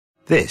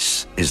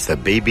This is the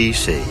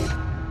BBC.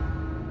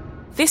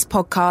 This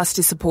podcast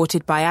is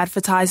supported by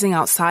advertising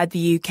outside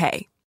the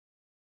UK.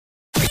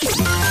 This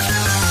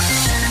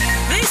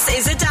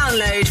is a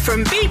download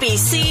from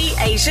BBC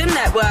Asian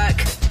Network.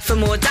 For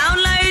more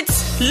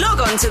downloads, log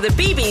on to the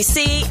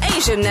BBC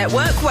Asian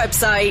Network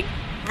website.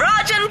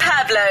 Rajan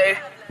Pablo.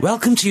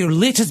 Welcome to your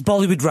latest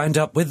Bollywood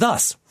roundup with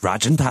us,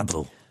 Rajan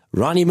Pablo.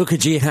 Rani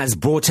Mukherjee has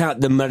brought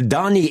out the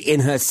Mardaani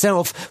in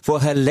herself for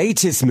her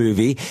latest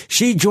movie.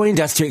 She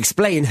joined us to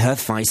explain her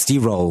feisty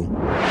role.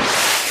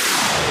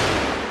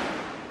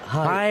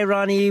 Hi,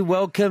 Rani.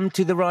 Welcome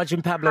to the Raj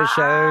and Pablo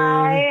Show.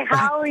 Hi,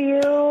 how are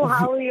you?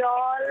 How are you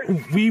all?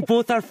 We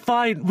both are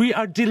fine. We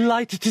are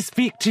delighted to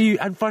speak to you.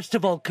 And first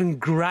of all,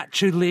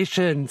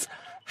 congratulations.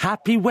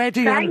 Happy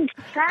wedding.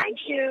 Thank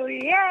you.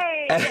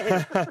 Yay.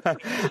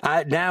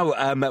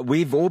 Now,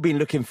 we've all been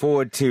looking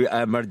forward to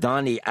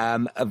Mardaani.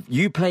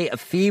 You play a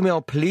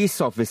female police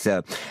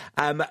officer.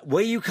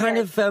 Were you kind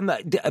of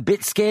a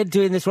bit scared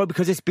doing this role?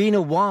 Because it's been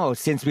a while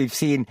since we've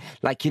seen,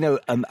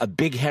 a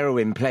big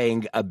heroine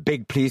playing a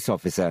big police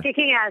officer.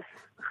 Kicking ass.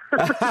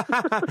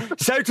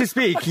 So to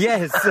speak,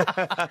 yes.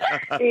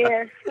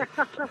 Yes.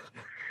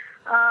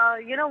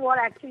 You know what?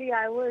 Actually,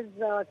 I was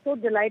so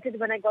delighted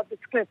when I got the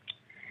script.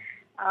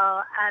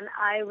 And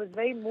I was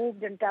very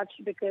moved and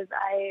touched because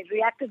I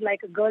reacted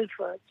like a girl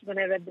first when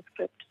I read the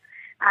script.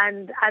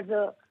 And as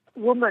a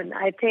woman,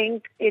 I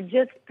think it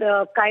just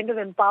kind of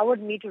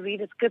empowered me to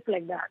read a script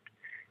like that.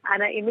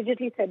 And I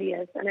immediately said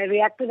yes. And I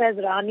reacted as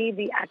Rani,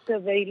 the actor,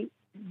 very,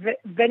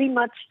 very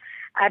much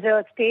at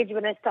a stage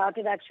when I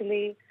started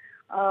actually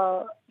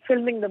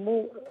filming the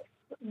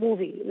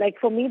movie. Like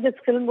for me, this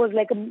film was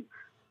like a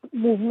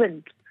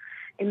movement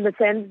in the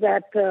sense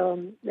that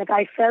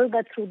I felt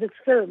that through this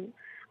film,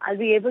 I'll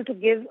be able to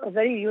give a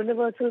very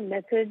universal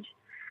message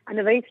and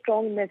a very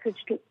strong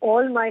message to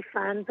all my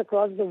fans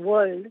across the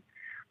world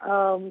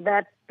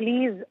that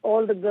please,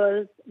 all the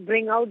girls,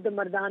 bring out the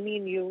Mardaani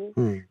in you.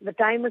 The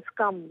time has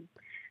come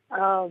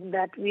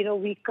that,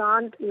 we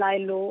can't lie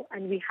low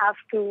and we have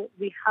to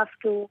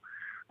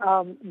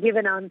give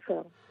an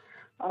answer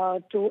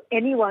to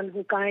anyone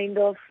who kind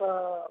of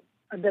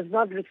does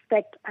not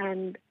respect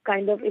and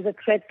kind of is a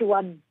threat to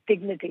our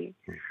dignity.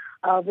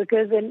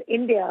 Because in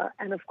India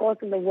and of course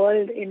in the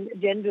world in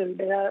general,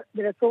 there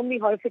are so many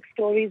horrific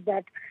stories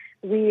that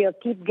we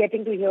keep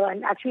getting to hear,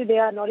 and actually they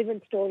are not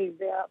even stories;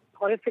 they are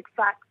horrific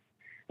facts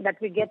that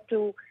we get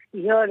to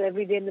hear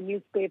every day in the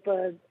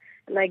newspapers.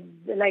 Like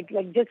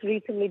just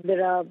recently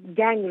there are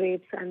gang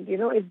rapes, and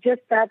it's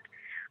just that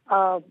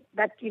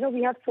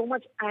we have so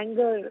much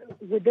anger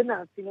within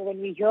us. When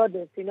we hear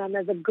this, and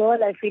as a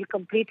girl, I feel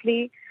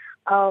completely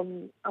I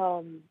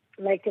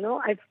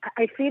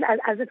feel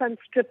as if I'm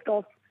stripped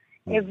of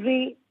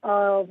every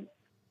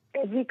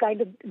kind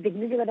of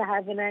dignity that I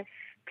have when I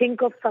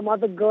think of some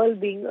other girl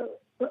being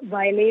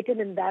violated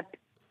in that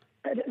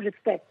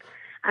respect.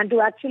 And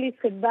to actually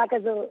sit back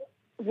as a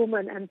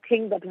woman and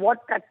think that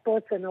what that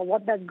person or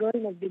what that girl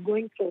must be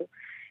going through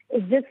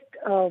is just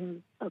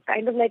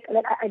kind of like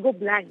I go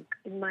blank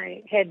in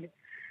my head.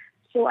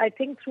 So I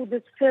think through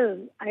this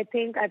film, I've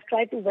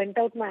tried to vent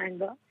out my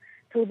anger.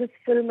 Through this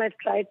film, I've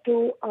tried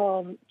to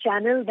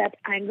channel that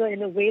anger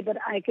in a way that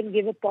I can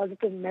give a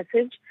positive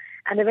message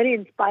and a very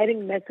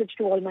inspiring message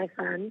to all my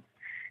fans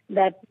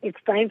that it's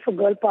time for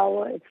girl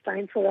power, it's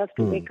time for us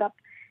to wake up,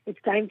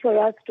 it's time for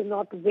us to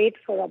not wait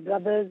for our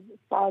brothers,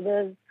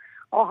 fathers,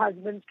 or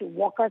husbands to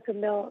walk us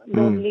in a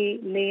lonely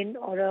lane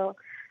or a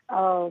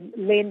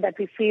lane that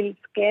we feel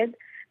scared,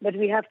 but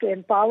we have to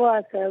empower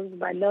ourselves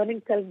by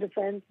learning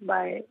self-defense,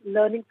 by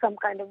learning some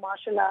kind of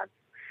martial arts,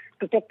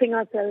 protecting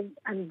ourselves,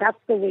 and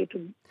that's the way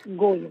to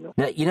go,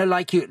 Now,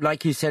 like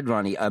you said,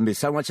 Rani,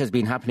 so much has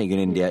been happening in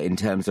India in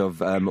terms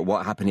of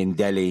what happened in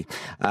Delhi.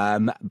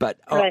 But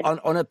right.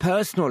 on a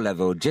personal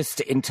level,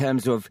 just in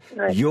terms of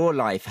your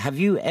life, have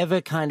you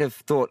ever kind of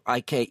thought,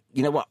 okay,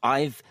 you know what,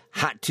 I've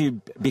had to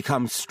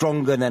become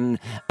stronger than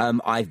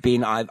I've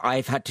been.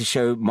 I've had to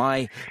show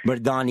my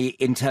Mardaani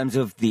in terms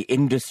of the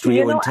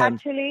industry.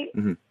 Actually,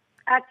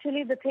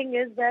 the thing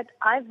is that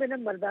I've been a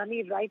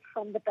Mardaani right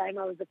from the time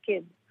I was a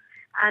kid.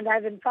 And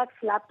I've in fact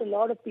slapped a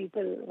lot of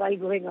people while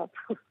growing up.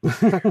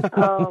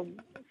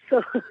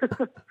 So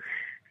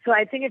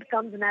I think it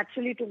comes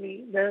naturally to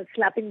me, the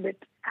slapping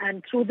bit.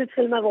 And through this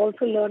film, I've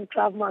also learned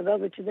Krav Maga,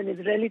 which is an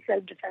Israeli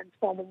self-defense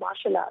form of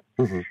martial arts.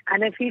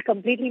 And I feel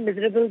completely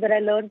miserable that I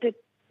learned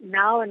it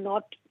now and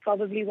not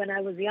probably when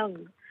I was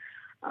young.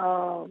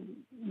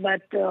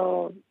 But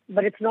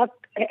it's not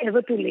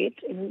ever too late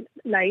in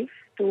life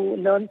to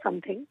learn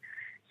something.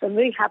 So I'm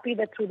very happy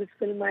that through this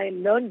film I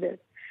learned this.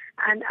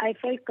 And I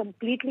felt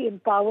completely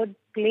empowered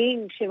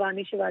playing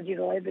Shivani Shivaji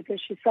Roy because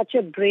she's such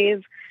a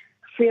brave,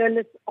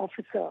 fearless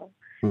officer.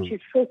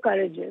 She's so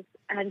courageous,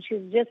 and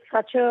she's just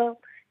such a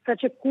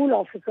cool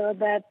officer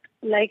that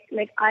like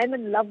I'm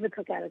in love with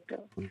her character.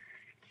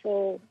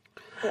 So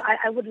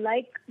I would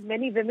like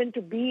many women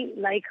to be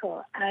like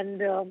her.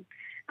 And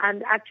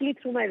actually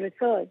through my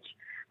research,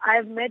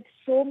 I've met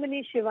so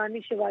many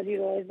Shivani Shivaji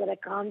Roys that I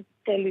can't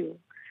tell you.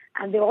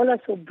 And they all are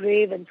so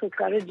brave and so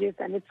courageous.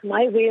 And it's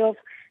my way of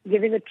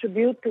giving a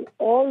tribute to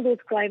all those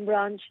crime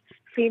branch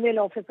female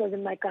officers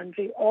in my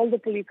country, all the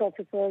police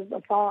officers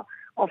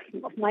of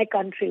my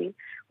country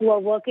who are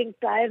working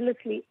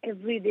tirelessly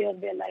every day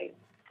of their lives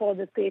for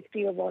the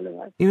safety of all of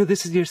us. You know,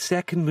 this is your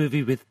second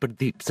movie with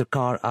Pradeep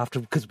Sarkar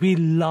because we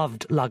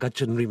loved Laga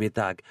Chunri Mein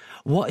Daag.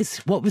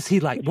 What was he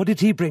like? What did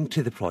he bring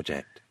to the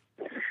project?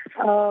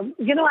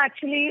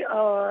 Actually,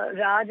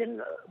 Raj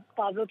and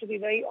Pablo, to be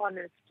very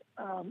honest,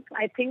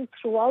 I think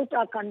throughout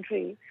our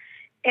country,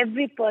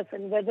 every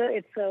person, whether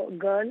it's a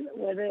girl,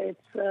 whether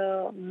it's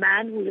a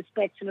man who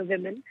respects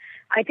women,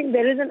 I think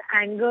there is an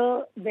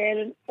anger there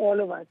in all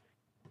of us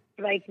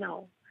right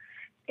now.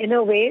 In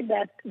a way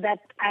that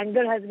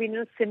anger has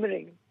been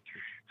simmering.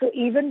 So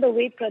even the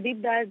way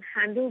Pradeep has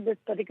handled this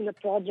particular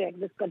project,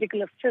 this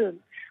particular film,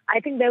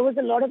 I think there was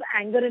a lot of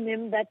anger in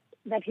him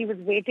that he was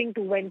waiting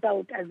to vent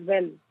out as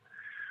well.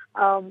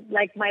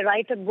 Like my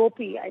writer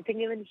Gopi, I think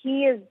even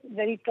he is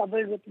very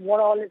troubled with what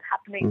all is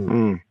happening.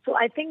 Mm-hmm. So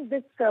I think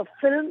this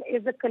film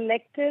is a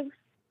collective,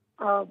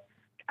 I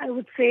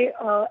would say,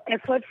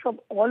 effort from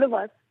all of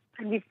us,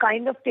 and we've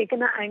kind of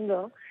taken our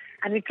anger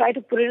and we try to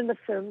put it in the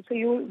film. So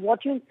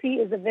what you'll see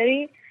is a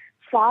very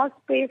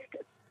fast-paced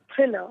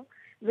thriller,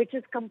 which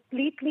is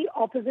completely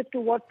opposite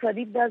to what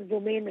Pradeep Das'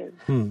 domain is.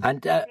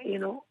 And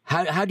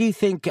how do you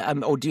think, how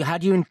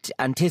do you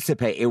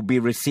anticipate it will be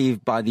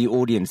received by the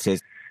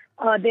audiences?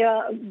 They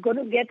are going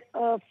to get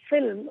a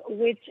film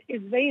which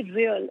is very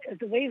real.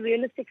 It's a very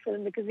realistic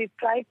film because we've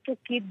tried to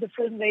keep the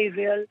film very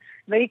real,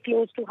 very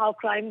close to how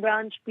crime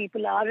branch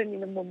people are in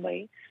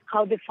Mumbai,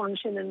 how they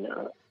function in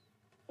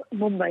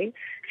Mumbai.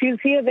 So you'll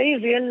see a very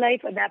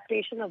real-life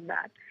adaptation of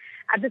that.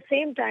 At the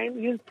same time,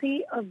 you'll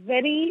see a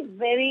very,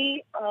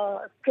 very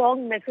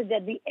strong message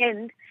at the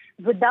end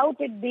without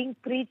it being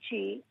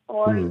preachy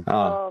or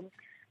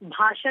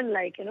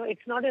bhashan-like.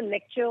 It's not a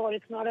lecture or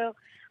it's not a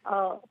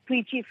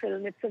preachy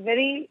film. It's a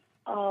very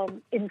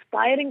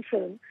inspiring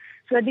film.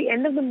 So at the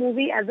end of the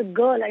movie, as a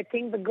girl, I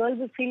think the girl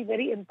will feel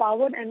very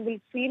empowered and will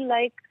feel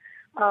like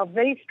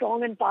very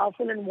strong and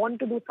powerful and want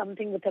to do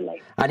something with her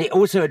life. And it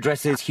also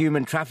addresses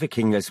human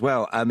trafficking as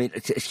well. I mean,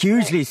 it's a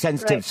hugely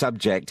sensitive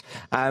subject.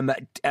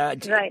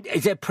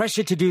 Is there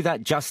pressure to do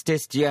that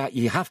justice?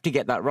 You have to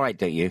get that right,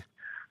 don't you?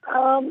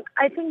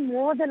 I think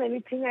more than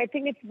anything, I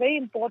think it's very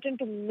important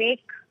to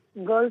make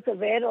girls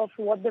aware of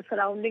what the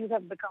surroundings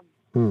have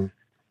become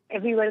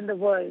everywhere in the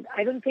world.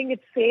 I don't think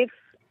it's safe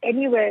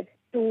anywhere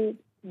to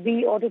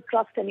be or to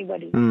trust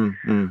anybody.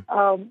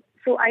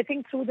 So I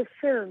think through the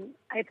film,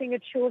 I think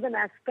it shows an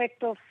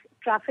aspect of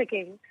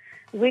trafficking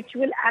which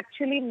will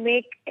actually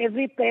make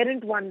every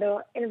parent wonder,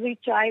 every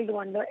child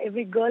wonder,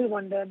 every girl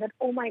wonder that,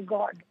 oh my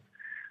God,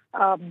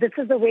 this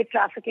is the way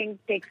trafficking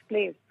takes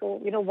place. So,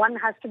 one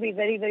has to be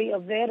very, very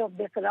aware of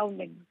their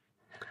surroundings.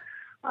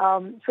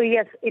 So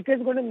yes, it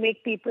is going to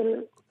make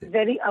people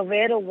very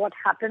aware of what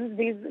happens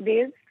these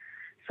days.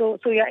 So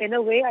yeah, in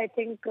a way, I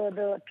think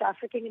the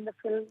trafficking in the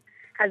film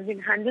has been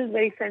handled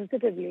very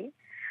sensitively.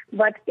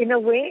 But in a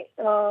way,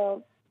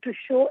 to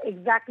show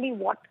exactly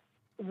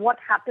what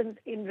happens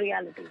in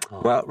reality.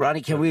 Well, Rani,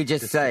 can we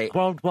just say...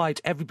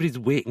 Worldwide, everybody's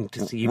waiting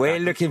to see you. We're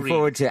looking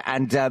forward to it.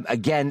 And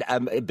again,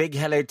 a big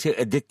hello to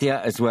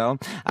Aditya as well.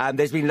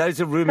 There's been loads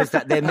of rumours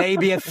that there may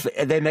be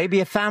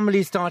a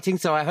family starting,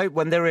 so I hope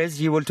when there is,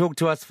 you will talk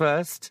to us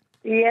first.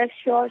 Yes,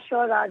 sure,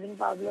 Raj and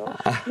Pablo.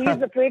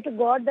 Please pray to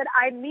God that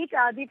I meet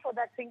Adi for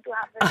that thing to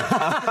happen.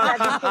 I've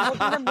been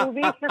promoting the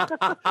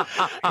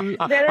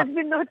movie. There has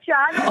been no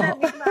chance that I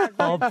meet my husband.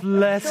 Oh,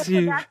 bless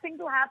you. For that thing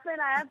to happen,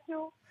 I have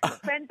to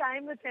spend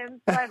time with him.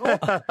 So I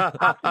hope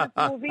after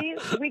this movie,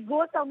 we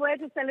go somewhere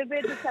to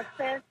celebrate the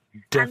success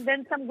and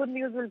then some good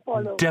news will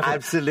follow.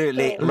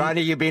 Absolutely. So,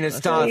 Rani, you've been a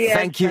star. Yes.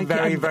 Thank you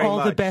very, very much.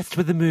 All the best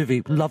with the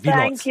movie. Love you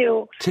Thank lots.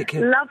 you. Take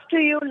care. Love to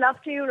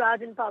you,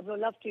 Raj and Pablo.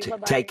 Love to you.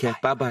 Bye-bye. Take care.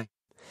 Bye-bye.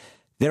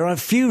 There are a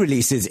few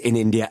releases in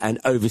India and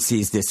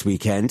overseas this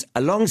weekend.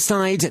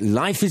 Alongside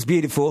Life is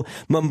Beautiful,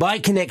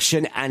 Mumbai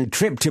Connection and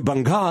Trip to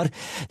Bangar,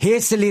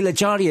 here's Salil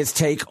Acharya's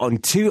take on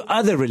two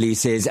other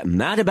releases,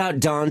 Mad About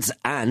Dance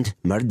and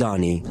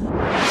Mardaani.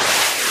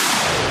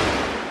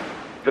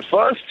 The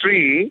first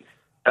three,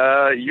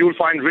 you'll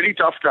find really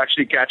tough to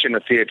actually catch in a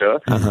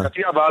theatre.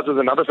 Kathiya Baaz is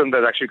another film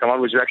that's actually come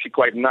out, which is actually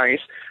quite nice.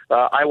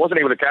 I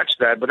wasn't able to catch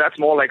that, but that's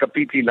more like a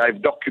PP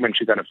Live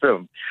documentary kind of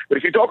film. But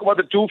if you talk about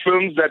the two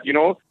films that,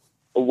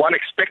 one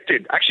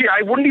expected. Actually,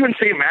 I wouldn't even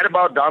say Mad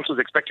About Dance was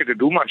expected to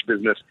do much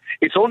business.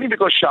 It's only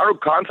because Shah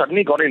Rukh Khan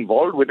suddenly got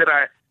involved with it.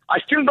 I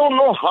still don't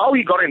know how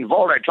he got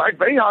involved. I tried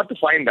very hard to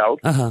find out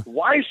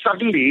why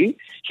suddenly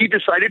he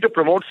decided to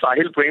promote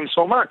Sahil Prem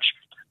so much.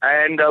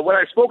 And when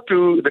I spoke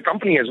to the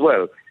company as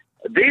well,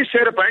 they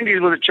said apparently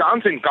it was a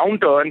chance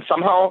encounter and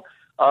somehow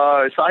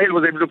Sahil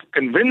was able to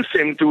convince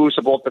him to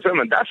support the film.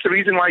 And that's the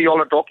reason why you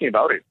all are talking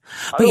about it.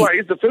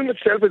 Otherwise, the film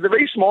itself is a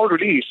very small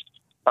release.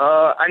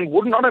 And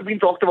would not have been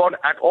talked about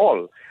at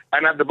all.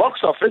 And at the box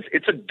office,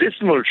 it's a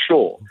dismal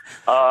show.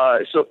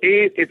 So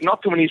A, it's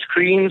not too many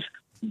screens.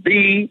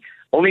 B,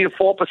 only a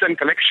 4%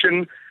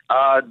 collection.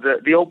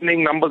 the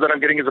opening numbers that I'm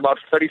getting is about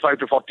 35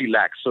 to 40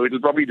 lakhs. So it'll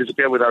probably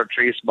disappear without a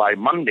trace by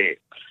Monday.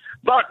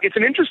 But it's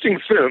an interesting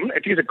film,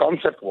 at least the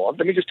concept was.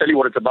 Let me just tell you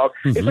what it's about.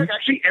 Mm-hmm. It's like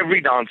actually every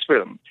dance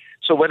film.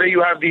 So whether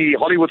you have the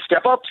Hollywood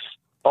step-ups,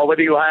 or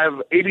whether you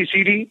have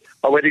ABCD,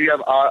 or whether you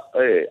have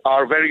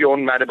our very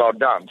own Mad About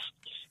Dance.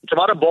 It's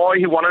about a boy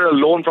who wanted a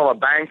loan from a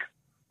bank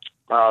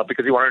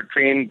because he wanted to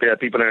train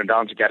people in a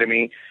dance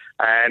academy.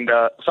 And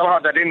somehow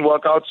that didn't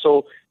work out,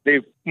 so they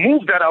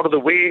moved that out of the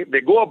way.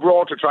 They go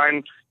abroad to try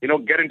and,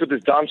 get into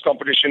this dance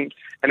competition.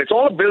 And it's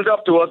all built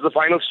up towards the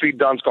final street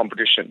dance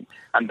competition.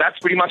 And that's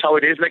pretty much how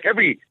it is. Like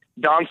every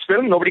dance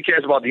film, nobody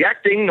cares about the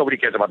acting, nobody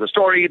cares about the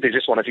story, they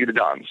just want to see the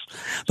dance.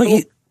 But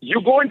so you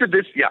go into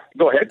this,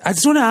 go ahead. I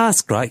just want to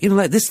ask, right,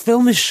 this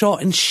film is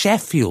shot in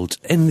Sheffield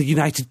in the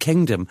United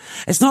Kingdom.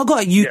 It's not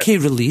got a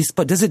UK release,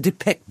 but does it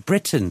depict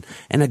Britain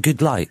in a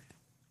good light?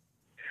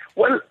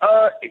 Well,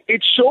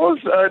 it shows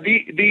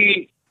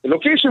the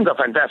locations are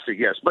fantastic,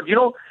 yes. But,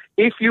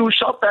 if you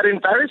shot that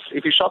in Paris,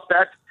 if you shot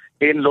that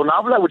in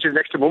Lonavala, which is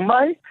next to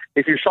Mumbai,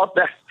 if you shot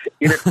that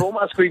in a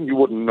chroma screen, you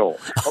wouldn't know.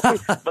 Okay?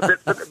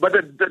 But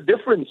the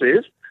difference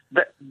is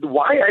that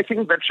why I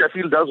think that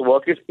Sheffield does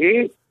work is,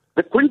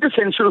 the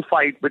quintessential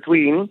fight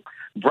between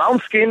brown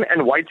skin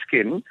and white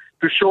skin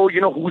to show,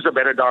 who's a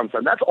better dancer.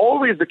 And that's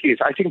always the case.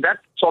 I think that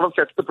sort of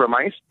sets the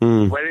premise,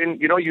 wherein,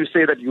 you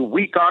say that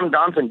we can't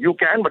dance and you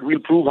can, but we'll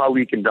prove how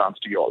we can dance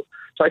to you all.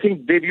 So I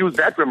think they've used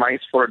that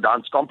premise for a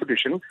dance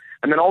competition,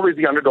 and then always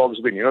the underdogs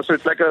win, So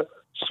it's like a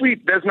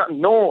sweet, there's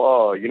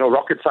no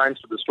rocket science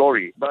to the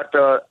story. But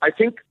I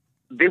think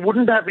they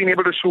wouldn't have been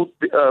able to shoot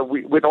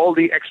with all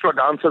the extra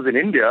dancers in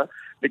India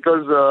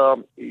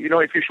because,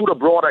 if you shoot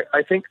abroad,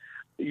 I think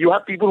you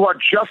have people who are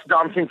just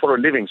dancing for a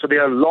living, so they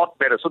are a lot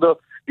better. So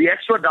the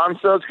extra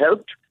dancers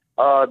helped,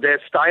 their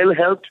style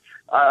helped,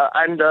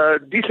 and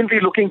decently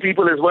looking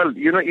people as well,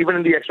 even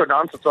in the extra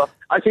dancers. So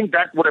I think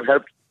that would have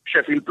helped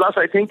Sheffield. Plus,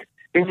 I think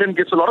England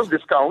gets a lot of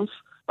discounts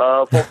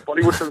for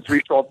Bollywood films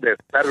we shot there.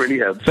 That really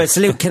helps. But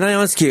Salil, can I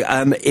ask you,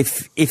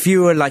 if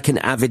you were like an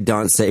avid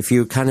dancer, if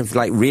you were kind of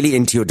like really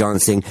into your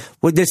dancing,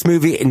 would this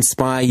movie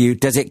inspire you?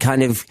 Does it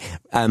kind of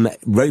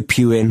rope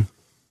you in?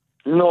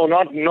 No.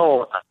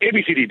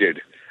 ABCD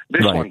did.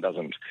 This one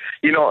doesn't.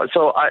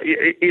 So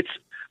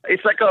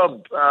it's like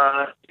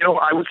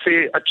I would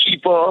say a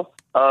cheaper,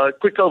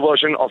 quicker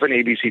version of an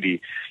ABCD.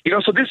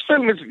 So this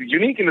film is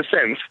unique in the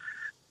sense,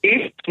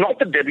 it's not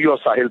the debut of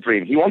Sahil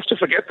Prem. He wants to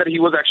forget that he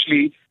was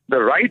actually the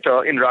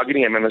writer in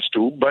Ragini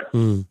MMS2, but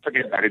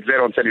forget that, it's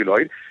there on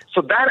celluloid.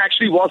 So that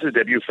actually was his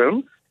debut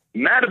film.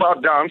 Mad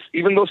About Dance,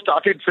 even though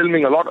started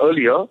filming a lot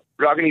earlier,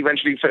 Ragini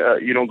eventually,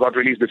 got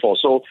released before.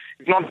 So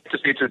it's not to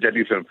say it's his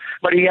debut film.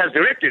 But he has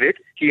directed it,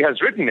 he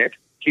has written it,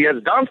 he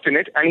has danced in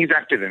it, and he's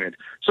acted in it.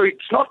 So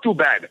it's not too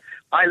bad.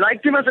 I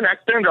liked him as an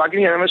actor in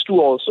Ragini MS2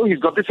 also. He's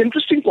got this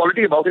interesting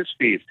quality about his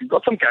face. He's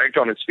got some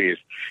character on his face.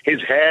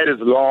 His hair is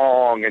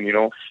long and,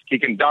 he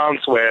can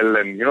dance well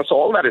and, so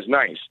all that is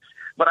nice.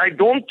 But I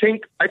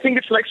think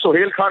it's like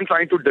Sohail Khan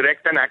trying to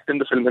direct and act in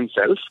the film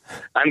himself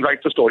and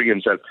write the story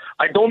himself.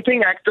 I don't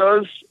think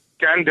actors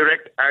can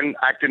direct and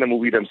act in a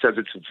movie themselves.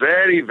 It's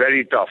very,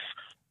 very tough,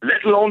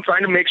 let alone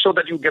trying to make sure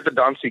that you get the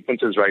dance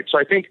sequences right. So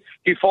I think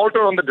he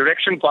faltered on the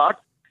direction part.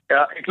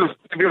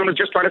 We were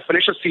just trying to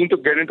finish a scene to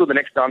get into the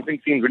next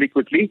dancing scene really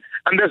quickly.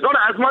 And there's not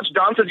as much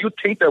dance as you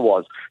think there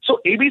was. So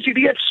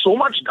ABCD had so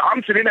much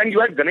dance in it, and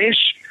you had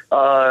Ganesh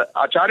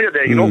Acharya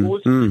there, who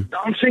was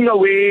dancing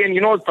away, and,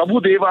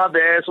 Prabhu Deva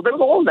there. So there was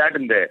all that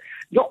in there.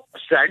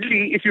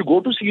 Sadly, if you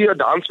go to see a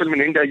dance film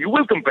in India, you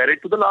will compare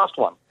it to the last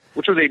one,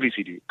 which was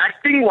ABCD.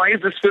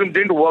 Acting-wise, this film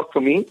didn't work for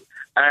me.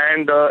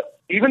 And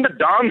even the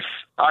dance,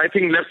 I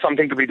think, left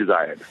something to be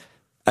desired.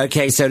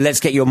 Okay, so let's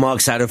get your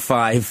marks out of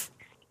 5.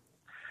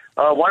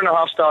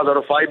 1.5 stars out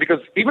of 5, because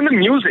even the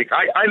music,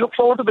 I look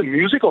forward to the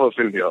music of a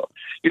film here.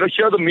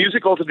 Here the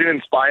music also didn't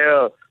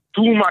inspire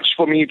too much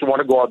for me to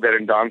want to go out there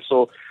and dance.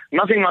 So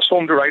nothing much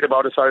home to write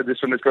about as far as this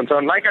film is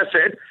concerned. Like I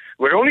said,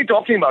 we're only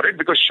talking about it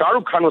because Shah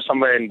Rukh Khan was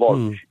somewhere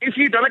involved. If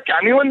he'd done a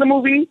cameo in the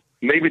movie,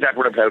 maybe that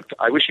would have helped.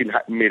 I wish he'd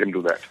made him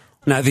do that.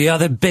 Now, the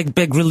other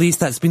big release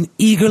that's been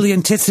eagerly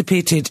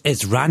anticipated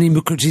is Rani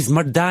Mukherjee's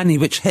Mardaani,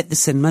 which hit the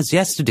cinemas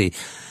yesterday.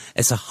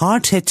 It's a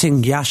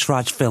hard-hitting Yash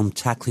Raj film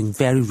tackling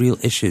very real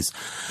issues.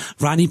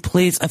 Rani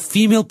plays a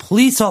female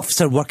police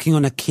officer working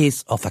on a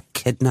case of a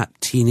kidnapped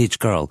teenage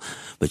girl,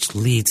 which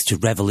leads to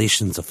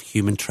revelations of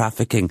human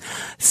trafficking.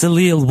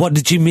 Salil, what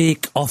did you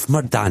make of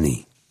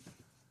Mardaani?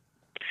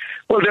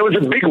 Well, there was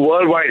a big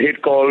worldwide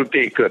hit called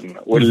Taken,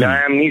 where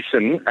Liam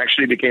Neeson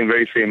actually became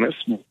very famous.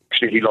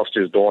 Actually, he lost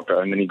his daughter,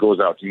 and then he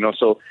goes out,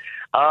 So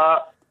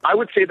I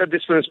would say that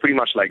this film is pretty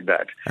much like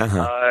that.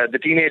 The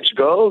teenage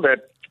girl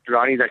that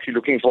Rani is actually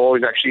looking for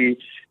is actually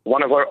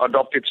one of her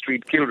adopted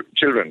street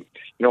children,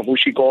 who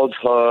she calls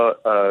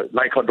her,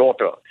 like her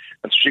daughter.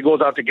 And so she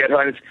goes out to get her,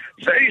 and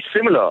it's very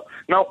similar.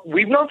 Now,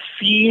 we've not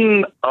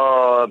seen,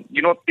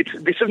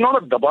 this is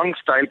not a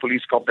Dabang-style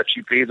police cop that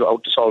she plays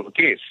out to solve a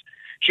case.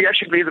 She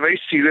actually plays a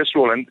very serious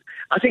role, and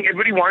I think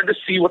everybody wanted to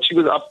see what she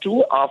was up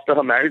to after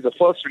her marriage, the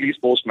first release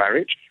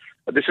post-marriage.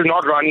 This is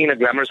not Rani in a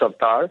glamorous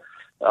avatar.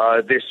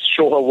 They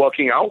show her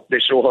working out. They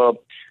show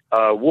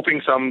her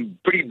whooping some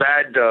pretty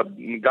bad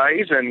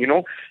guys. And,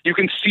 you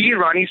can see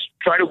Rani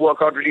try to work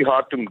out really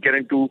hard to get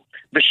into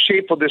the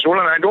shape of this role.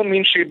 And I don't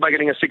mean shape by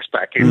getting a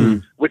six-pack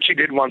in, which she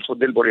did once for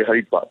Dil Bore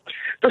Haridwar.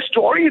 The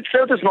story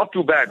itself is not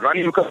too bad.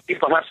 Rani Mukherjee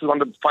perhaps is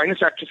one of the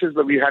finest actresses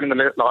that we had in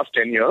the last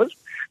 10 years.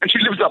 And she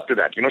lives up to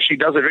that. She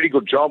does a really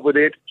good job with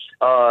it.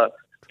 I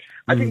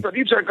think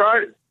Pradeep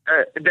Sarkar,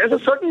 there's a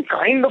certain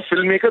kind of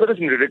filmmaker that is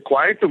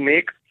required to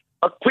make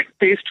a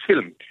quick-paced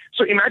film.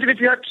 So imagine if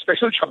you had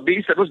Special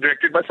 26 that was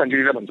directed by Sanjay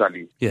Leela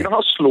Bhansali. Yeah. You know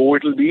how slow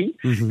it'll be?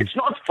 It's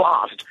not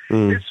fast.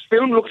 This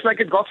film looks like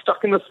it got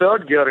stuck in the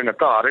third gear in a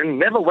car and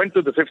never went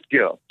to the fifth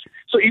gear.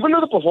 So even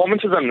though the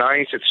performances are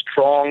nice, it's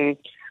strong.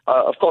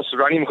 Of course,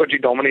 Rani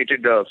Mukherjee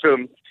dominated the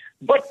film.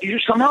 But you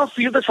somehow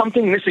feel there's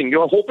something missing.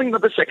 You're hoping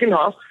that the second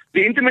half,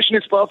 the intermission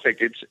is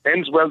perfect. It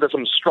ends well. There's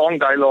some strong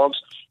dialogues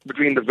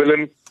between the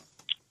villain,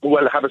 who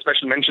I'll have a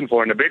special mention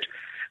for in a bit.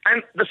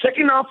 And the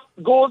second half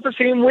goes the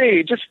same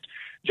way.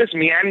 Just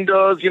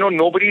meanders,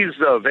 nobody's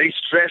very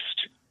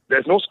stressed.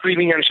 There's no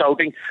screaming and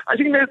shouting. I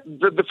think that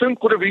the film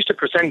could have reached a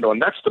crescendo,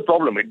 and that's the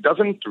problem. It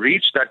doesn't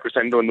reach that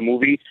crescendo in the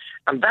movie,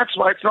 and that's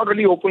why it's not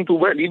really open to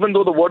well, even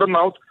though the word of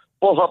mouth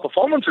for her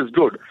performance is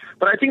good.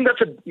 But I think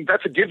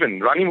that's a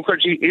given. Rani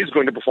Mukherjee is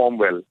going to perform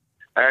well.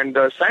 And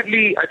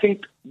sadly, I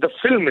think the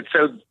film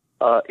itself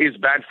is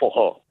bad for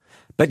her.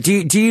 But do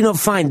you not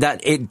find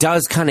that it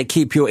does kind of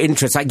keep your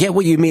interest? I get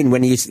what you mean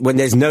when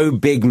there's no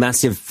big,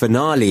 massive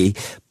finale,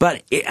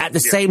 but at the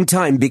same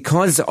time,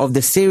 because of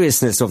the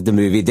seriousness of the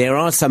movie, there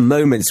are some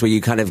moments where you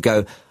kind of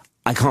go,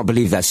 I can't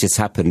believe that's just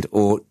happened,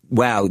 or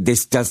wow,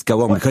 this does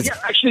go on. Well, because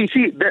actually,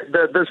 see,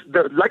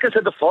 the like I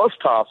said, the first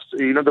half,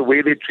 the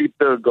way they treat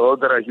the girls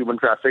that are human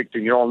trafficked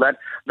and all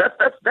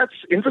that's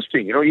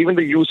interesting. Even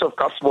the use of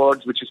cuss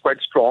words, which is quite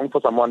strong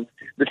for someone.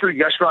 This is a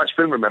Yash Raj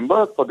film,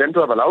 remember? For them to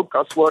have allowed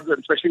cuss words, and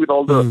especially with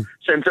all the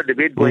censor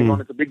debate going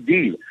on, it's a big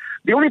deal.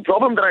 The only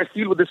problem that I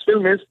feel with this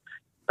film is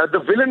the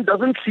villain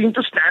doesn't seem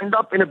to stand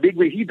up in a big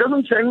way. He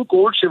doesn't send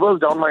cold shivers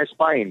down my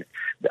spine.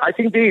 I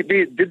think they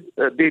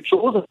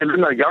chose a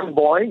villain, a young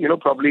boy,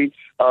 probably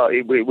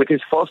with his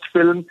first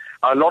film,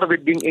 a lot of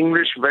it being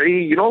English,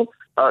 very,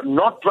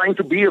 not trying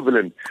to be a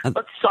villain.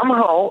 But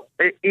somehow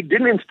it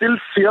didn't instill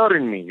fear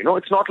in me.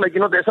 It's not like,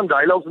 there's some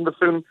dialogues in the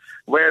film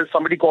where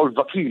somebody called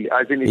Vakil,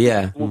 as in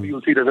the movie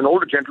you'll see, there's an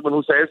older gentleman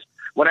who says,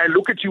 when I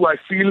look at you, I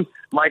feel,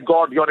 my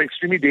God, you're an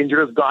extremely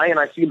dangerous guy and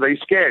I feel very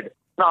scared.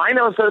 Now, I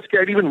never felt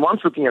scared even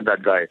once looking at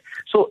that guy.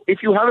 So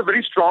if you have a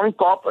very strong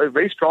cop, a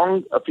very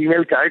strong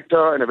female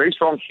character, and a very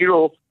strong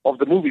hero of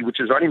the movie, which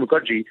is Rani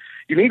Mukherjee,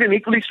 you need an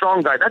equally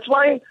strong guy. That's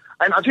why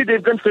an Ajay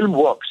Devgan film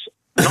works.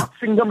 Not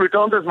Singham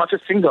Returns as much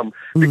as Singham,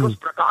 because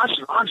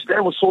Prakash Raj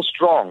there was so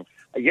strong.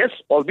 Yes,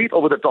 albeit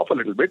over the top a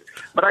little bit,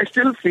 but I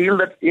still feel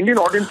that Indian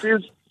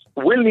audiences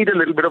will need a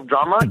little bit of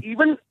drama,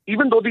 even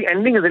though the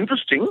ending is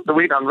interesting, the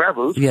way it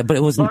unravels. Yeah, but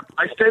it wasn't. But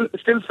I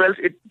still felt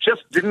it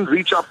just didn't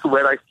reach up to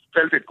where I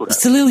felt it could have.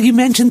 Salil, you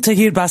mentioned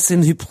Tahir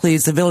Basin, who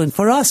plays the villain.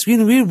 For us, we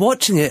were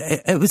watching it.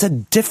 It was a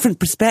different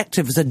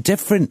perspective. It was a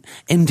different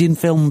Indian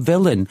film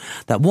villain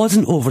that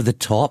wasn't over the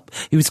top.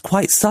 He was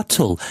quite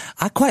subtle.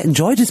 I quite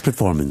enjoyed his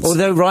performance.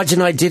 Although Raj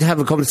and I did have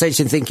a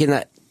conversation thinking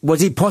that, was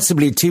he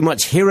possibly too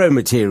much hero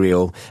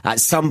material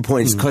at some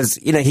points? Because,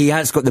 he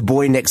has got the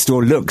boy next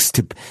door looks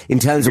in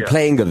terms of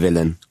playing a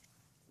villain.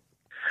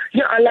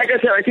 Yeah, like I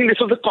said, I think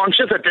this was a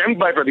conscious attempt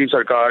by Pradeep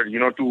Sarkar,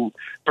 to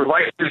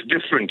provide this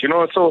different,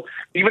 So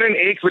even in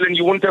Ek Villain,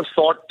 you wouldn't have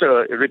thought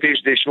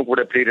Ritesh Deshmukh would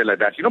have played it like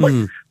that,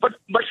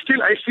 But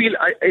still, I feel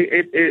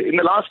in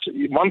the last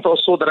month or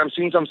so that I'm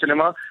seeing some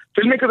cinema,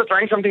 filmmakers are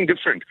trying something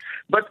different.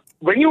 But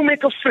when you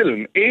make a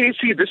film,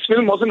 this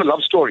film wasn't a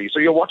love story, so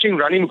you're watching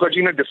Rani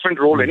Mukherjee in a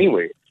different role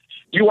anyway.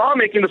 You are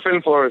making the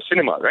film for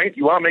cinema, right?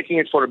 You are making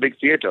it for a big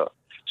theater.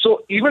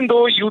 So even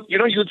though you'd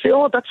say,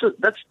 oh, that's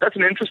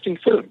an interesting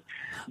film,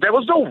 there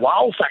was no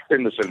wow factor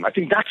in the film. I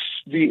think that's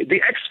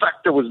the X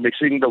factor was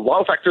missing, the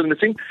wow factor was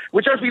missing,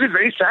 which I feel is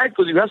very sad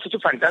because you have such a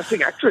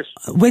fantastic actress.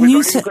 When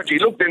you say,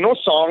 look, there's no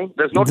song,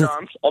 there's no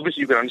dance.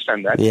 Obviously, you can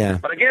understand that. Yeah.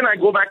 But again, I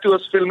go back to a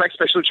film like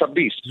Special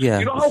 26. Yeah.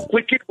 You know how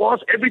quick it was?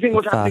 Everything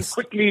was happening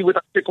quickly with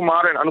Akshay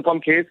Kumar and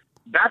Anupam Kher.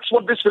 That's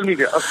what this film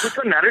needed. A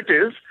quicker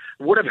narrative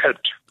would have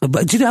helped.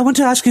 But I want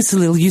to ask you,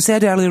 Salil, you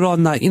said earlier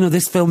on that,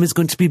 this film is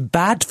going to be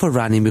bad for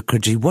Rani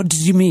Mukherjee. What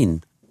did you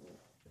mean?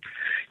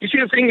 You see,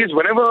 the thing is,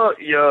 whenever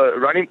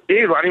Rani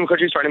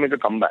Mukherjee is trying to make a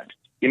comeback,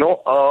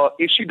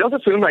 if she does a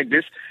film like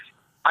this,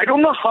 I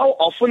don't know how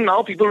often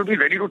now people will be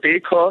ready to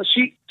take her.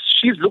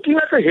 She's looking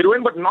like a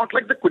heroine, but not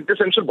like the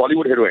quintessential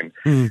Bollywood heroine.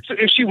 So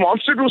if she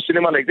wants to do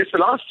cinema like this, the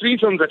last 3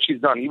 films that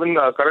she's done, even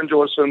Karan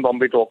Johar's film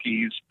Bombay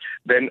Talkies,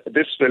 then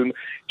this film,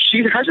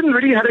 she hasn't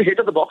really had a hit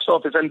at the box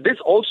office. And this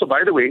also,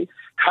 by the way,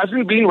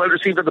 hasn't been well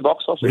received at the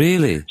box office.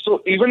 Really?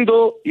 So even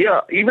though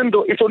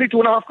it's only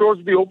 2.5 crores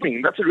at the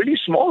opening, that's a really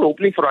small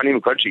opening for Rani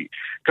Mukherjee,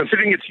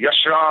 considering it's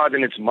Yash Raj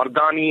and it's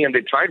Mardaani, and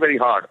they tried very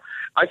hard.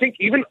 I think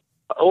even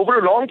over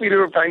a long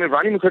period of time, if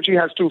Rani Mukherjee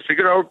has to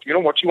figure out,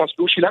 what she wants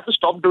to do, she'll have to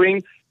stop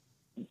doing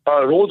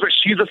roles where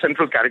she's a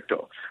central character.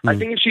 I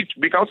think if she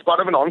becomes part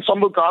of an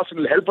ensemble cast,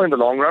 it'll help her in the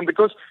long run,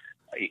 because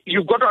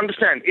you've got to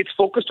understand, it's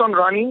focused on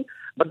Rani,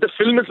 but the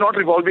film is not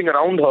revolving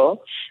around her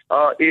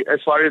as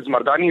far as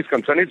Mardaani is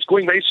concerned. It's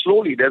going very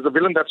slowly. There's a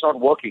villain that's not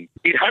working.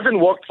 It hasn't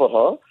worked for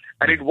her,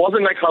 and it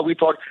wasn't like how we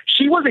thought.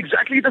 She was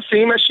exactly the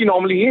same as she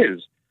normally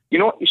is. You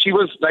know, she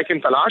was like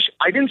in Talash.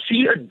 I didn't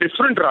see a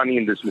different Rani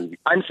in this movie.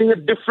 I'm seeing a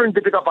different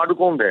Deepika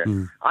Padukone there.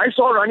 I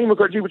saw Rani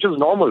Mukherjee, which is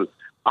normal.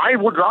 I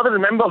would rather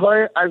remember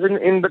her as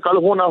in the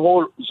Kal Ho Na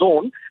Ho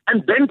zone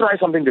and then try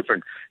something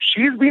different.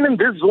 She's been in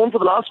this zone for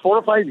the last 4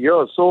 or 5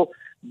 years. So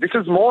this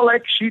is more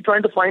like she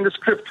trying to find a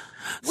script,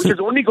 which is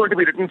only going to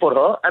be written for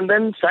her. And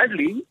then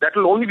sadly, that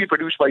will only be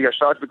produced by Yash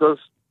Raj because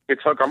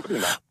it's her company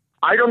now.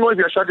 I don't know if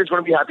Yash Raj is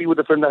going to be happy with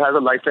a film that has a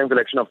lifetime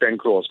collection of 10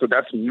 crores. So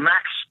that's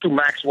max to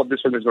max what this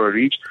film is going to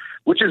reach,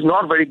 which is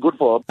not very good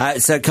for her.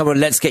 So come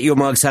on, let's get your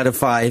marks out of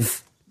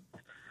 5.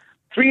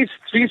 3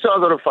 stars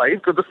out of 5,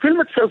 because the film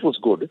itself was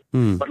good.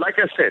 But like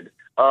I said,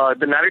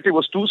 the narrative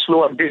was too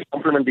slow and didn't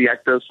compliment the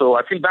actors. So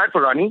I feel bad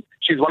for Rani.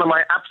 She's one of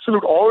my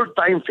absolute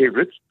all-time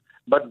favorites.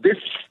 But this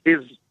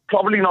is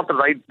probably not the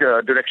right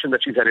direction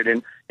that she's headed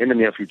in the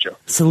near future.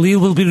 So Leo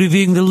will be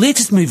reviewing the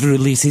latest movie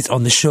releases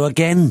on the show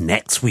again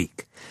next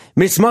week.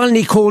 Miss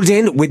Malini called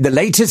in with the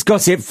latest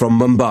gossip from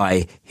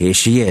Mumbai. Here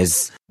she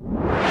is.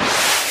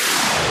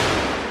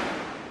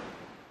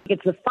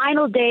 It's the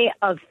final day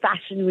of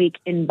Fashion Week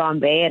in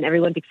Bombay, and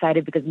everyone's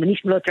excited because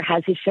Manish Malhotra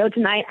has his show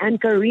tonight,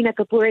 and Kareena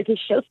Kapoor is his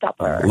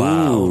showstopper.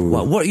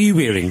 Wow. What are you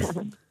wearing?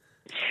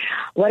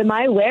 What am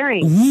I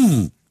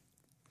wearing?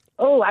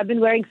 Oh, I've been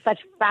wearing such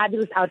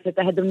fabulous outfits.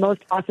 I had the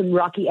most awesome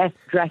Rocky-esque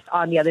dress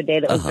on the other day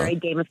that was very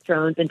Game of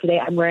Thrones, and today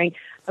I'm wearing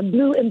a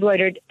blue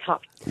embroidered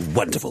top.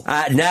 Wonderful.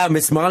 Now,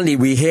 Miss Malini,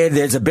 we hear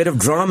there's a bit of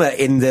drama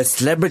in the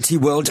celebrity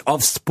world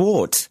of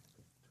sport.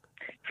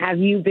 Have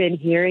you been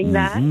hearing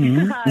that?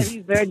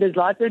 You've heard there's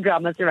lots of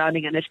drama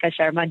surrounding Anushka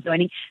Sharma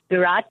joining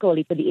Virat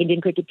Kohli for the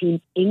Indian cricket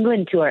team's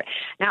England tour.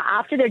 Now,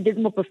 after their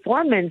dismal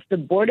performance, the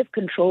Board of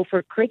Control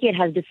for Cricket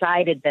has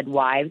decided that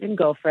wives and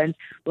girlfriends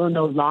will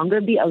no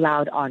longer be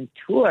allowed on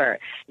tour.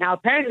 Now,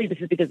 apparently this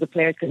is because the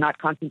players could not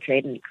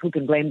concentrate, and who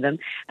can blame them?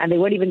 And they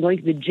weren't even going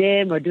to the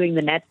gym or doing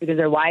the nets because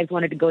their wives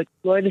wanted to go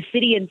explore the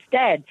city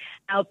instead.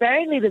 Now,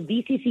 apparently the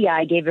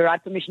BCCI gave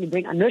Virat permission to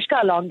bring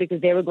Anushka along because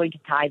they were going to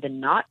tie the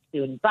knot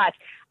soon. But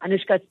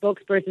Anushka's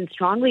spokesperson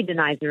strongly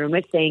denies the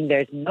rumors, saying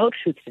there's no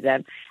truth to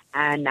them.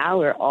 And now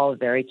we're all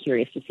very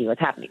curious to see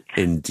what's happening.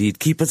 Indeed.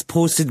 Keep us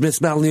posted, Miss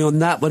Malini, on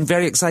that one.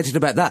 Very excited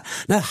about that.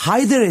 Now,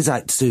 Haider is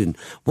out soon.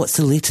 What's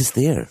the latest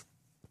there?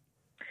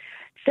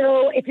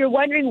 So if you're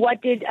wondering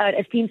what did an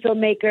esteemed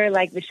filmmaker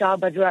like Vishal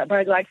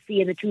Bhardwaj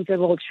see in the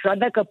 2-year-old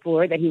Shraddha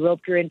Kapoor that he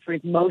roped her in for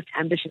his most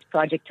ambitious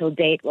project till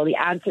date, well, the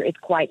answer is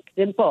quite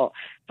simple.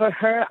 For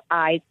her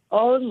eyes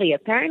only.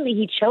 Apparently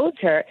he chose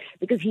her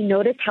because he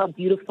noticed how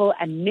beautiful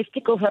and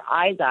mystical her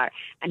eyes are.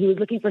 And he was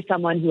looking for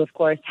someone who, of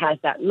course, has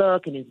that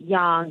look and is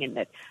young and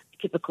that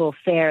typical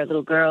fair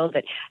little girl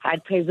that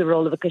plays the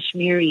role of a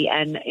Kashmiri.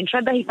 And in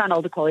Shraddha, he found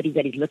all the qualities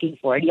that he's looking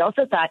for. And he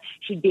also thought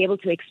she'd be able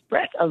to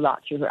express a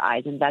lot through her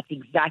eyes. And that's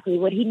exactly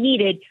what he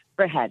needed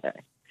for Heather.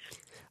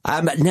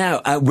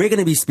 Now, we're going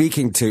to be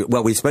speaking to,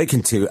 we've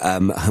spoken to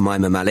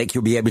Humaima Malick.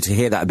 You'll be able to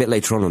hear that a bit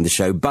later on the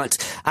show. But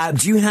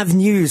do you have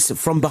news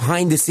from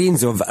behind the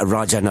scenes of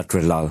Raja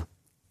Natwarlal?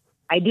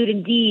 I do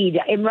indeed.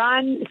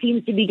 Emraan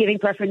seems to be giving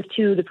preference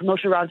to the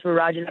promotional rounds for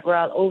Raja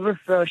Natwarlal over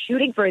for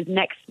shooting for his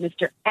next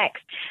Mr. X.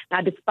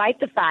 Now,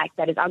 despite the fact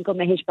that his uncle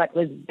Mahesh Bhatt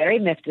was very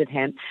miffed with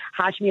him,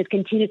 Hashmi has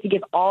continued to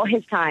give all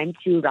his time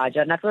to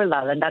Raja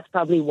Natwarlal, and that's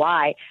probably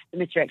why the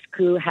Mr. X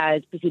crew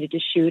has proceeded to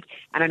shoot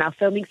and are now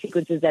filming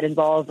sequences that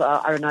involve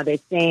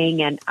Arunadhay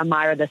Singh and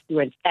Amara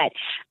Dastoor instead.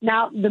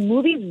 Now, the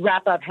movie's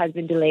wrap-up has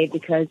been delayed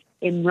because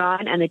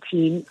Emraan and the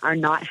team are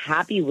not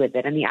happy with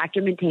it, and the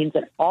actor maintains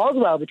that all's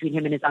well between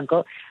him and his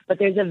uncle, but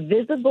there's a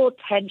visible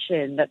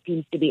tension that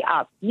seems to be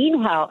up.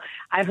 Meanwhile,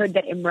 I heard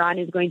that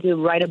Emraan is going to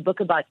write a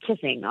book about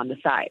kissing on the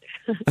side.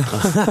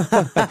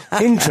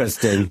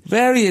 Interesting.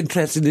 Very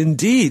interesting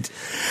indeed.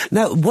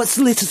 Now, what's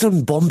the latest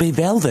on Bombay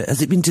Velvet?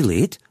 Has it been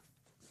delayed?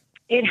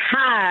 It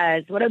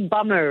has. What a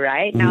bummer,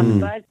 right? Now, the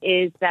buzz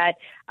is that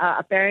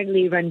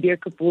apparently Ranbir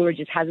Kapoor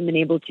just hasn't been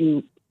able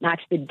to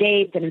match the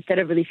dates, and instead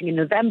of releasing in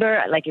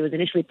November like it was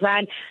initially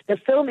planned, the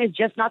film is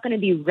just not going to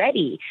be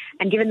ready.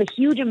 And given the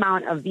huge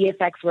amount of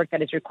VFX work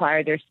that is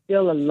required, there's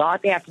still a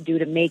lot they have to do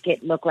to make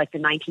it look like the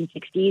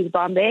 1960s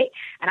Bombay.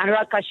 And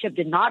Anurag Kashyap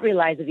did not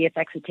realize the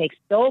VFX would take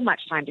so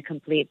much time to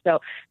complete. So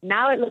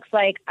now it looks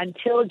like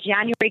until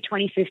January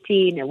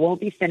 2015, it won't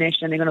be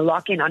finished, and they're going to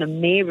lock in on a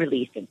May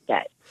release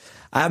instead.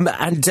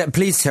 And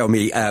please tell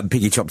me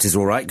Piggy Chops is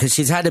all right, because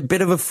she's had a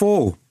bit of a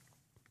fall.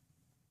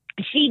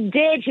 She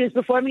did. She was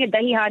performing at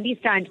Dahi Handi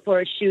stand for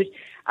a shoot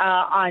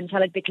on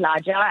Chalak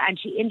Dikla Ja, and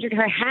she injured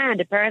her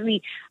hand.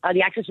 Apparently,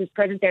 the actress was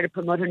present there to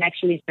promote her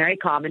next release,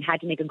 Maricom, and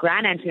had to make a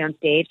grand entry on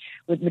stage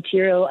with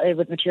Material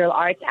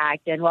Arts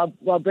Act. And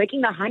while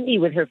breaking the handi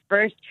with her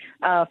first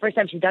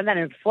time she's done that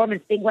in a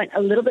performance, things went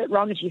a little bit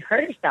wrong and she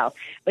hurt herself.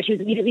 But she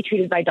was immediately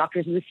treated by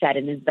doctors on the set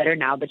and is better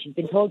now. But she's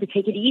been told to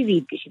take it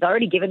easy because she's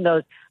already given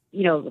those,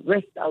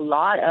 risked a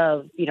lot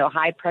of,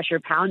 high pressure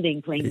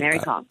pounding playing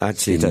Maricom.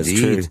 Actually, that's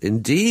true.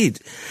 Indeed.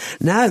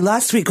 Now,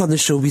 last week on the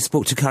show, we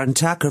spoke to Karan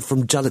Thakur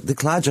from Jhalak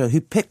Dikla Ja,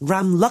 who picked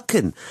Ram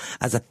Lakhan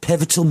as a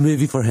pivotal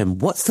movie for him.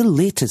 What's the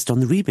latest on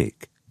the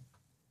remake?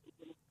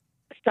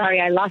 Sorry,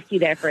 I lost you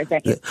there for a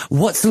second.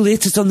 What's the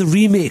latest on the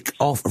remake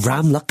of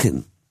Ram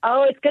Lakhan?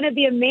 Oh, it's going to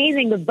be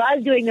amazing. The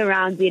buzz doing the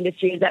rounds in the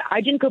industry is that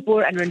Arjun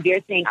Kapoor and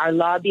Ranveer Singh are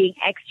lobbying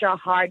extra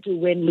hard to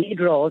win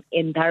lead roles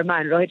in Dharma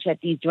and Rohit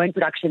Shetty's joint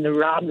production, the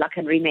Ram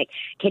Lakhan remake.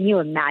 Can you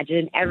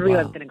imagine?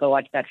 Everyone's going to go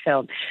watch that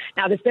film.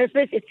 Now, the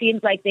surface, it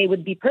seems like they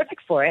would be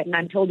perfect for it. And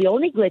I'm told the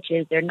only glitch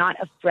is they're not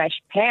a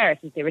fresh pair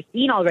since they were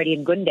seen already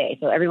in Gunde.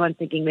 So everyone's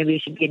thinking maybe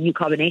it should be a new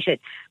combination.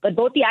 But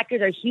both the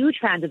actors are huge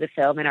fans of the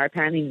film and are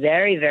apparently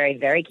very, very,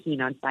 very keen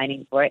on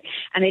signing for it.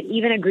 And they've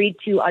even agreed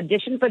to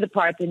audition for the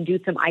parts and do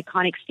some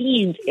iconic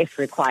scenes if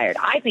required.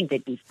 I think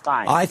they'd be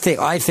fun. I think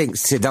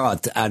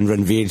Siddharth and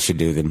Ranveer should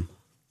do them.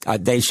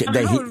 They should.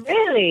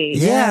 Really?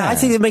 Yeah, I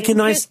think they make a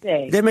nice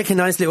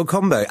little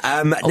combo.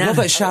 Now, what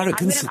about Shah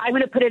Rukh? I'm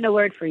going to put in a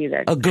word for you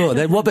then. Oh, good.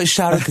 And what about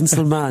Shah Rukh and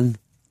Salman?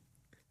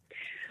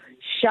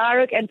 Shah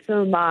Rukh and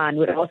Salman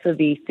would also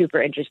be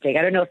super interesting.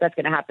 I don't know if that's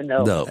going to happen,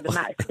 though. No. The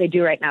max they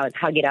do right now is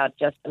hug it out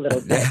just a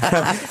little bit.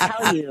 I'll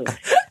tell you,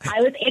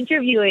 I was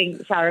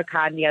interviewing Shah Rukh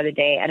Khan the other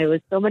day, and it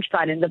was so much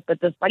fun.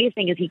 But the funniest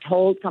thing is he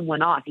told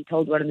someone off. He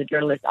told one of the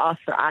journalists off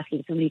for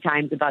asking so many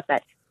times about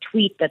that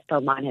tweet that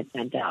Salman had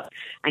sent out.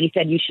 And he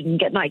said you shouldn't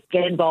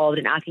get involved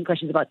in asking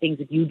questions about things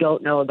that you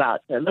don't know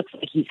about. So it looks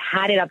like he's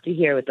had it up to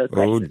here with those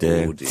questions.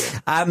 Oh, dear.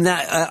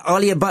 Now,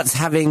 Alia Bhatt's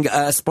having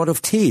a spot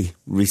of tea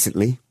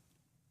recently.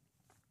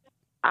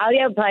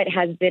 Alia Bhatt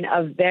has been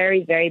a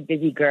very, very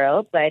busy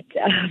girl, but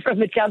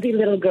from a chubby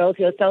little girl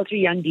to a sultry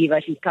young diva,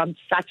 she's come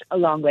such a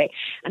long way.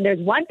 And there's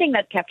one thing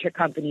that's kept her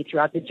company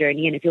throughout the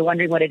journey, and if you're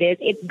wondering what it is,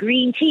 it's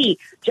green tea.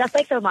 Just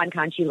like Salman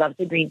Khan, she loves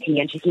the green tea,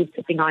 and she keeps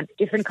sipping on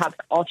different cups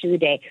all through the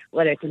day,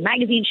 whether it's a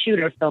magazine shoot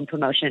or film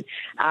promotion.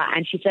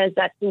 And she says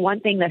that's the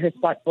one thing that her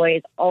spot boy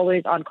is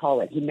always on call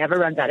with. He never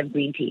runs out of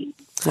green tea.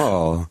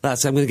 Oh, I'm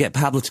going to get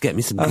Pablo to get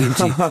me some green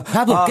tea.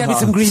 Pablo, get me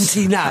some green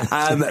tea now.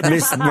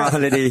 Miss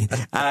Malini,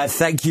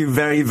 thank you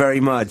very, very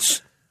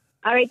much.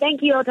 All right,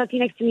 thank you. I'll talk to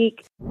you next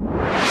week.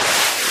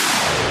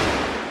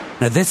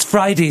 Now, this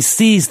Friday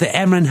sees the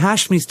Emraan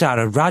Hashmi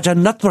starrer Raja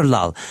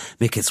Natwarlal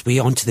make its way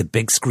onto the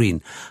big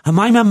screen.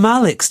 Humaima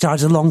Malick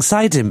stars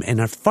alongside him in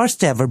her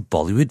first ever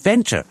Bollywood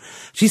venture.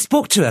 She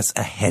spoke to us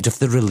ahead of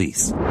the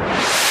release.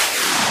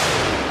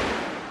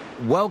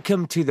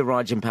 Welcome to the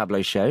Raj and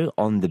Pablo show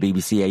on the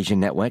BBC Asian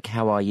Network.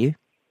 How are you?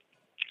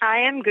 I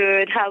am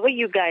good. How are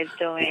you guys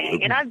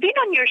doing? And I've been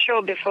on your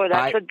show before.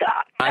 That's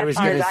as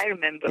far as I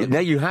remember. No,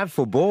 you have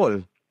for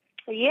Ball.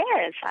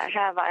 Yes, I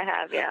have,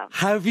 yeah.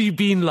 How have you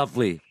been,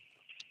 lovely?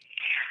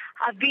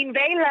 I've been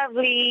very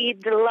lovely.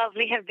 The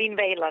lovely have been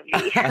very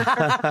lovely.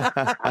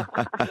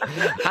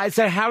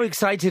 So how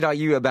excited are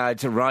you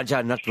about Raja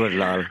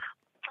Natwarlal?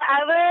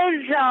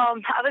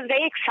 I was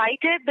very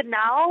excited, but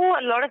now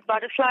a lot of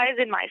butterflies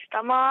in my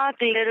stomach,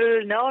 a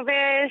little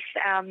nervous,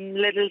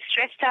 little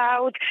stressed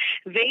out,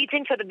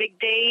 waiting for the big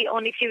day,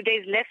 only a few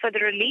days left for the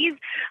release,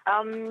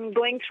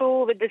 going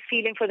through with this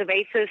feeling for the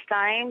very first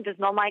time. This is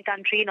not my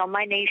country, not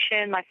my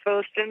nation. My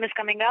first film is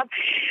coming up.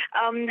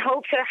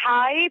 Hopes are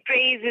high,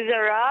 praises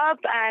are up,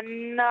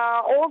 and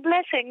all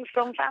blessings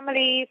from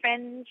family,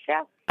 friends,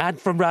 yeah. And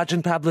from Raj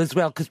and Pablo as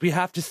well, because we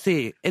have to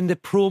say, in the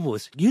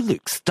promos, you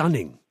look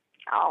stunning.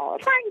 Oh,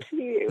 thank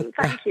you.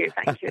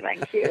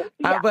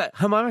 Yeah. But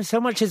Humaima,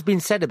 so much has been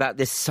said about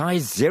this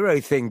size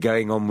zero thing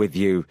going on with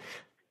you.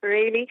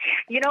 Really?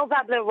 You know,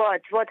 Pablo,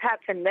 what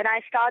happened? When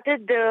I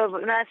started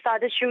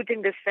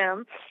shooting this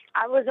film,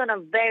 I was on a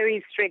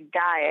very strict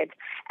diet,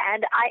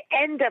 and I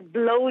ended up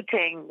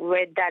bloating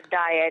with that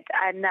diet,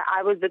 and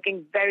I was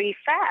looking very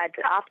fat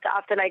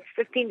after like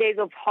 15 days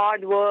of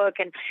hard work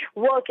and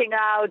working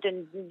out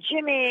and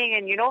gymming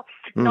and,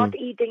 not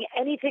eating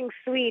anything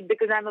sweet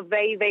because I'm a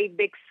very, very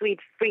big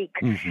sweet freak.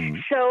 Mm-hmm.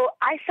 So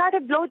I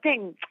started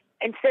bloating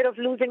instead of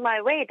losing my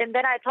weight. And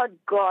then I thought,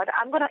 God,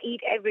 I'm going to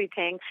eat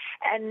everything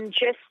and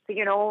just,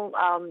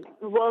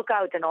 work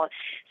out and all.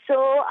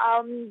 So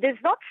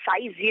there's not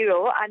size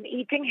zero. I'm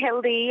eating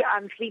healthy.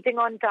 I'm sleeping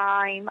on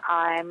time.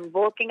 I'm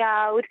working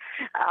out,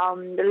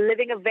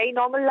 living a very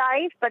normal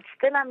life, but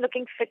still I'm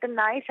looking fit and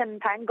nice.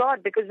 And thank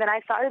God, because when I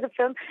started the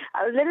film,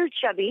 I was a little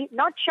chubby,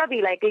 not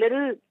chubby, like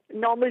little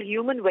normal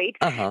human weight.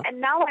 Uh-huh.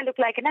 And now I look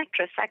like an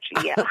actress,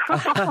 actually. Yeah.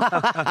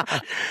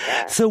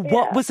 So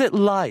what was it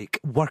like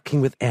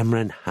working with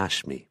Emraan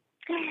Hashmi?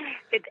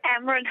 It's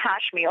Emraan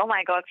Hashmi. Oh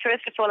my God.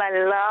 First of all, I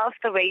love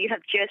the way you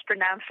have just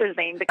pronounced his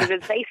name because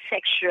it's very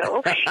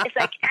sexual. It's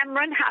like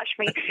Emraan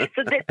Hashmi.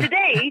 So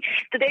today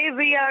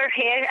we are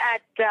here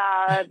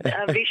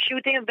at, we're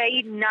shooting a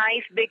very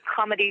nice big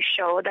comedy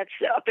show that's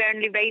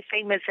apparently very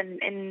famous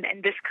in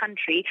this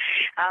country.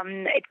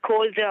 It's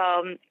called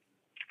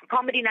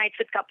Comedy Nights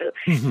with Couple.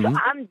 So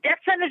I'm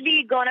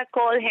definitely going to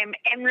call him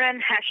Emraan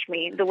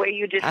Hashmi, the way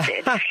you just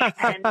did.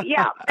 And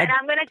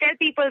I'm going to tell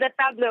people that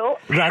Pablo,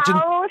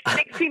 how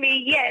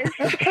sexily, yes,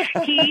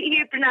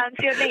 he pronounced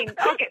your name.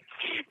 Okay.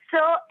 So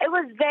it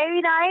was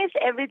very nice.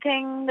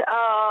 Everything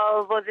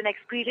was an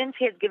experience.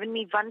 He has given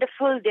me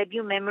wonderful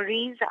debut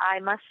memories, I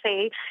must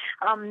say.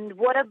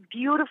 What a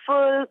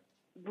beautiful,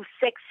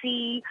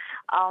 sexy,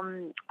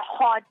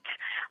 hot,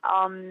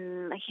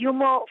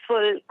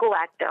 humorful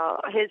co-actor.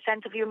 His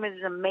sense of humor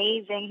is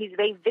amazing. He's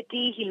very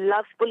witty. He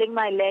loves pulling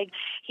my leg.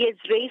 He has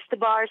raised the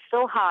bar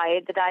so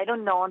high that I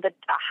don't know that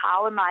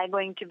how am I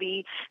going to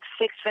be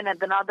fixed with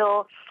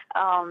another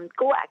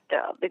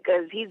co-actor,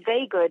 because he's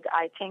very good.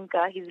 I think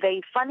he's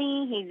very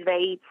funny. He's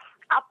very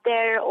up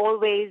there,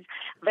 always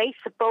very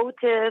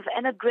supportive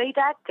and a great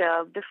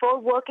actor. Before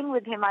working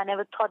with him, I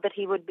never thought that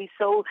he would be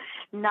so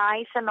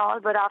nice and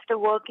all, but after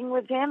working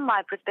with him,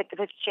 my perspective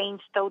has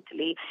changed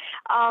totally.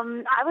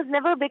 I was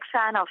never a big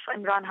fan of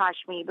Emraan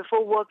Hashmi.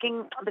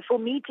 Before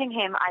meeting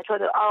him, I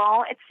thought,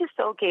 oh, it's just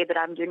okay that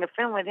I'm doing a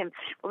film with him.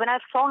 But when I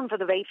saw him for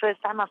the very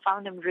first time, I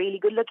found him really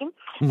good looking.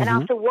 And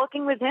after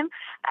working with him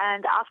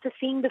and after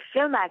seeing the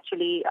film,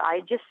 actually,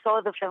 I just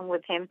saw the film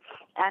with him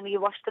and we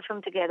watched the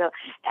film together.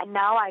 And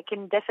now I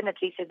can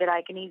definitely say that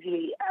I can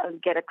easily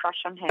get a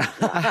crush on him.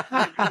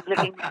 He's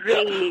looking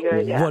really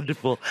good. Yeah.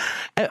 Wonderful.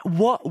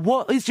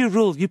 What is your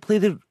role? You play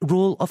the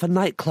role of a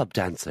nightclub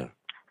dancer.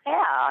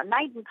 Yeah,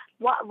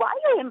 why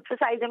are you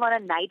emphasizing on a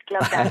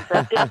nightclub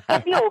dancer? Clubs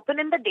can be open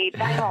in the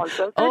daytime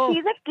also. So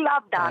she's a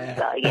club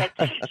dancer. Yes,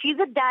 she's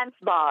a dance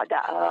bar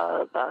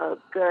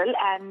girl,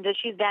 and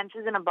she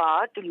dances in a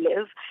bar to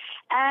live.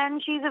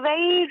 And she's a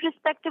very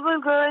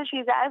respectable girl.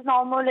 She's as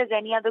normal as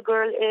any other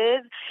girl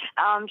is.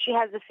 She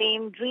has the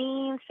same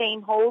dreams,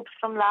 same hopes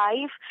from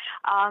life.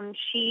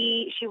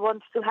 She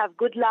wants to have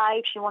good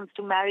life. She wants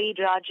to marry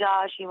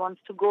Raja. She wants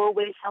to go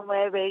away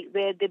somewhere where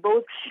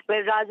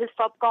Raja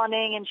stops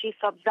conning and she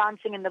stops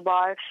dancing in the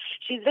bar.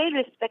 She's very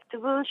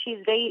respectable.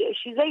 She's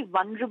very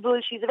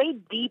vulnerable. She's a very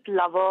deep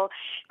lover.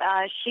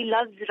 She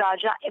loves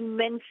Raja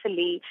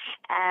immensely,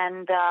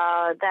 and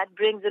that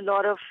brings a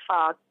lot of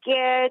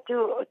care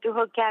to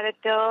her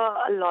character,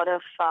 a lot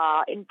of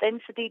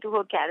intensity to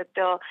her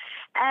character,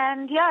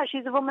 and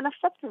she's a woman of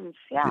substance.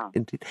 Yeah.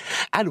 Indeed.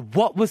 And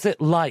what was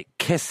it like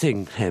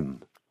kissing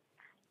him?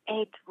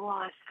 It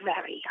was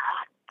very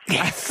hot.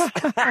 Yes.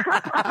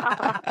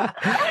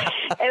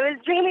 It was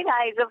really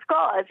nice, of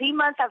course. He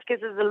must have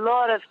kissed a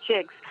lot of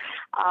chicks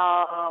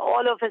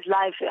all of his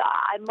life.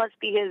 I must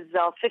be his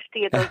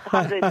 50th or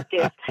 100th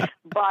kiss.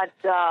 But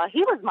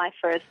he was my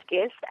first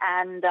kiss.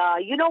 And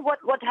you know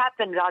what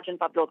happened, Raj and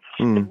Pablo?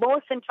 The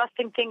most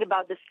interesting thing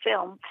about this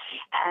film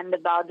and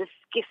about this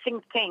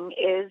kissing thing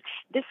is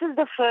this is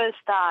the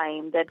first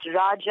time that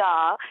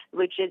Raja,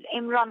 which is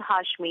Emraan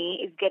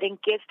Hashmi, is getting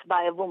kissed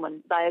by a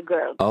woman, by a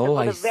girl. Oh,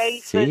 for the very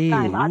first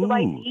time.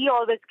 Otherwise, he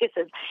always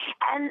kisses.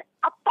 And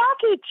a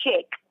Paki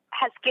chick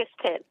has kissed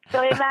him.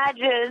 So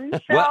imagine.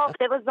 So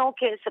there was no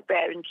kiss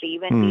apparently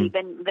when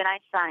I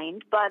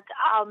signed. But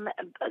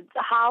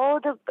how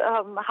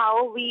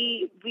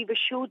we were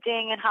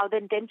shooting and how the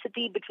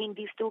intensity between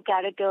these two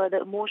characters,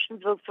 the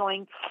emotions were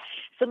flowing.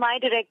 So my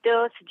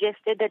director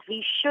suggested that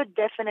we should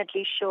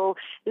definitely show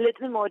a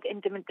little more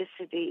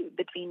intimacy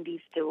between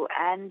these two,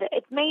 and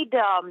it made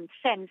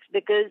sense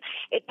because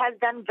it has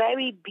done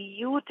very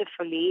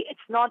beautifully. It's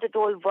not at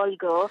all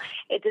vulgar.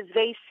 It is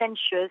very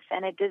sensuous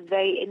and it is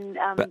very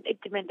intimate.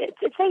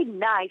 It's very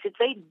nice. It's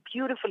very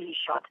beautifully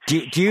shot. Do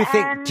you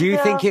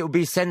think it will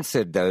be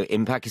censored though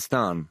in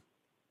Pakistan?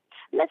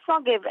 Let's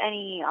not give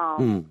any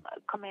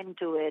comment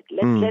to it.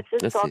 Let's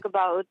just talk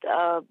about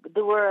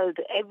the world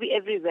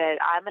everywhere.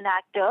 I'm an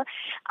actor.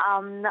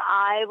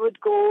 I would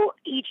go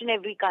each and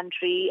every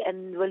country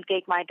and will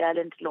take my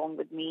talent along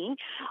with me,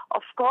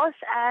 of course.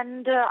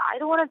 And I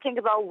don't want to think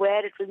about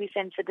where it will be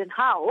censored and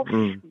how.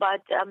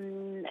 But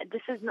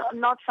this is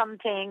not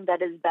something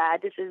that is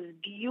bad. This is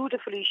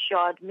beautifully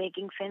shot,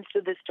 making sense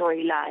to the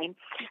storyline,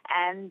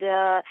 and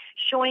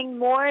showing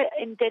more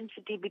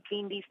intensity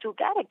between these two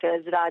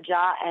characters,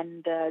 Raja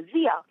and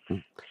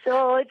Zia.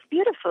 So it's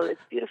beautiful. It's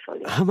beautiful.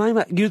 Yeah.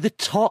 Humaima, you're the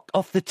talk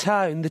of the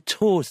town, the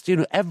toast. You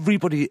know,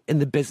 everybody in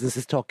the business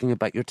is talking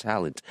about your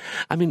talent.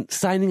 I mean,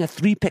 signing a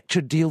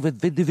 3-picture deal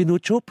with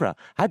Vinod Chopra.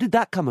 How did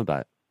that come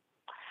about?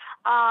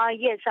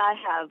 Yes, I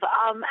have.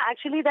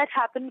 Actually, that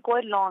happened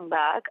quite long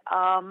back.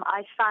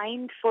 I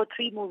signed for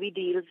 3 movie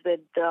deals with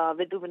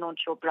Vinod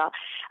Chopra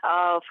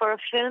for a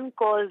film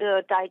called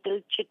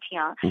titled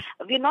Chithiyan.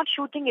 We're not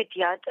shooting it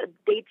yet.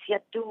 Date's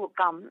yet to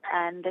come,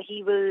 and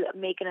he will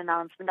make an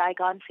announcement. I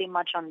can't say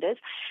much on this,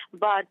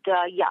 but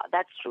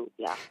that's true.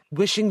 Yeah.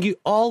 Wishing you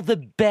all the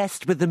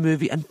best with the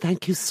movie, and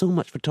thank you so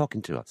much for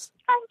talking to us.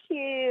 Thank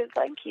you.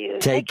 Thank you.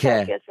 Take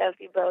care. Of yourself,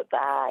 you both.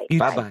 Bye.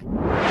 Bye-bye.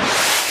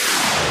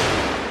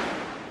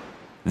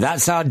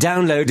 That's our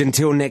download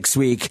until next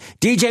week.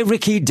 DJ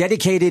Ricky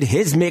dedicated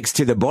his mix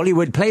to the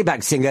Bollywood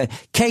playback singer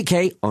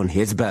KK on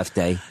his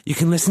birthday. You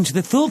can listen to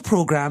the full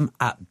programme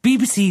at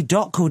bbc.co.uk/Asian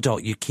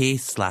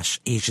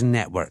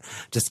Network.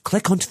 Just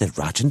click onto the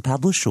Raj and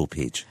Pablo show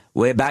page.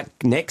 We're back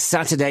next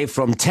Saturday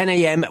from 10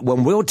 a.m.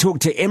 when we'll talk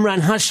to Emraan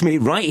Hashmi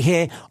right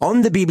here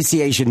on the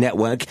BBC Asian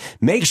Network.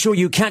 Make sure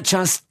you catch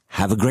us.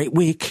 Have a great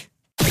week.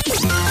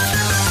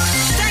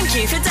 Thank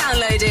you for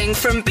downloading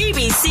from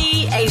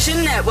BBC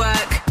Asian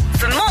Network.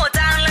 For more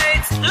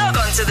downloads, log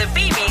on to the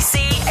BBC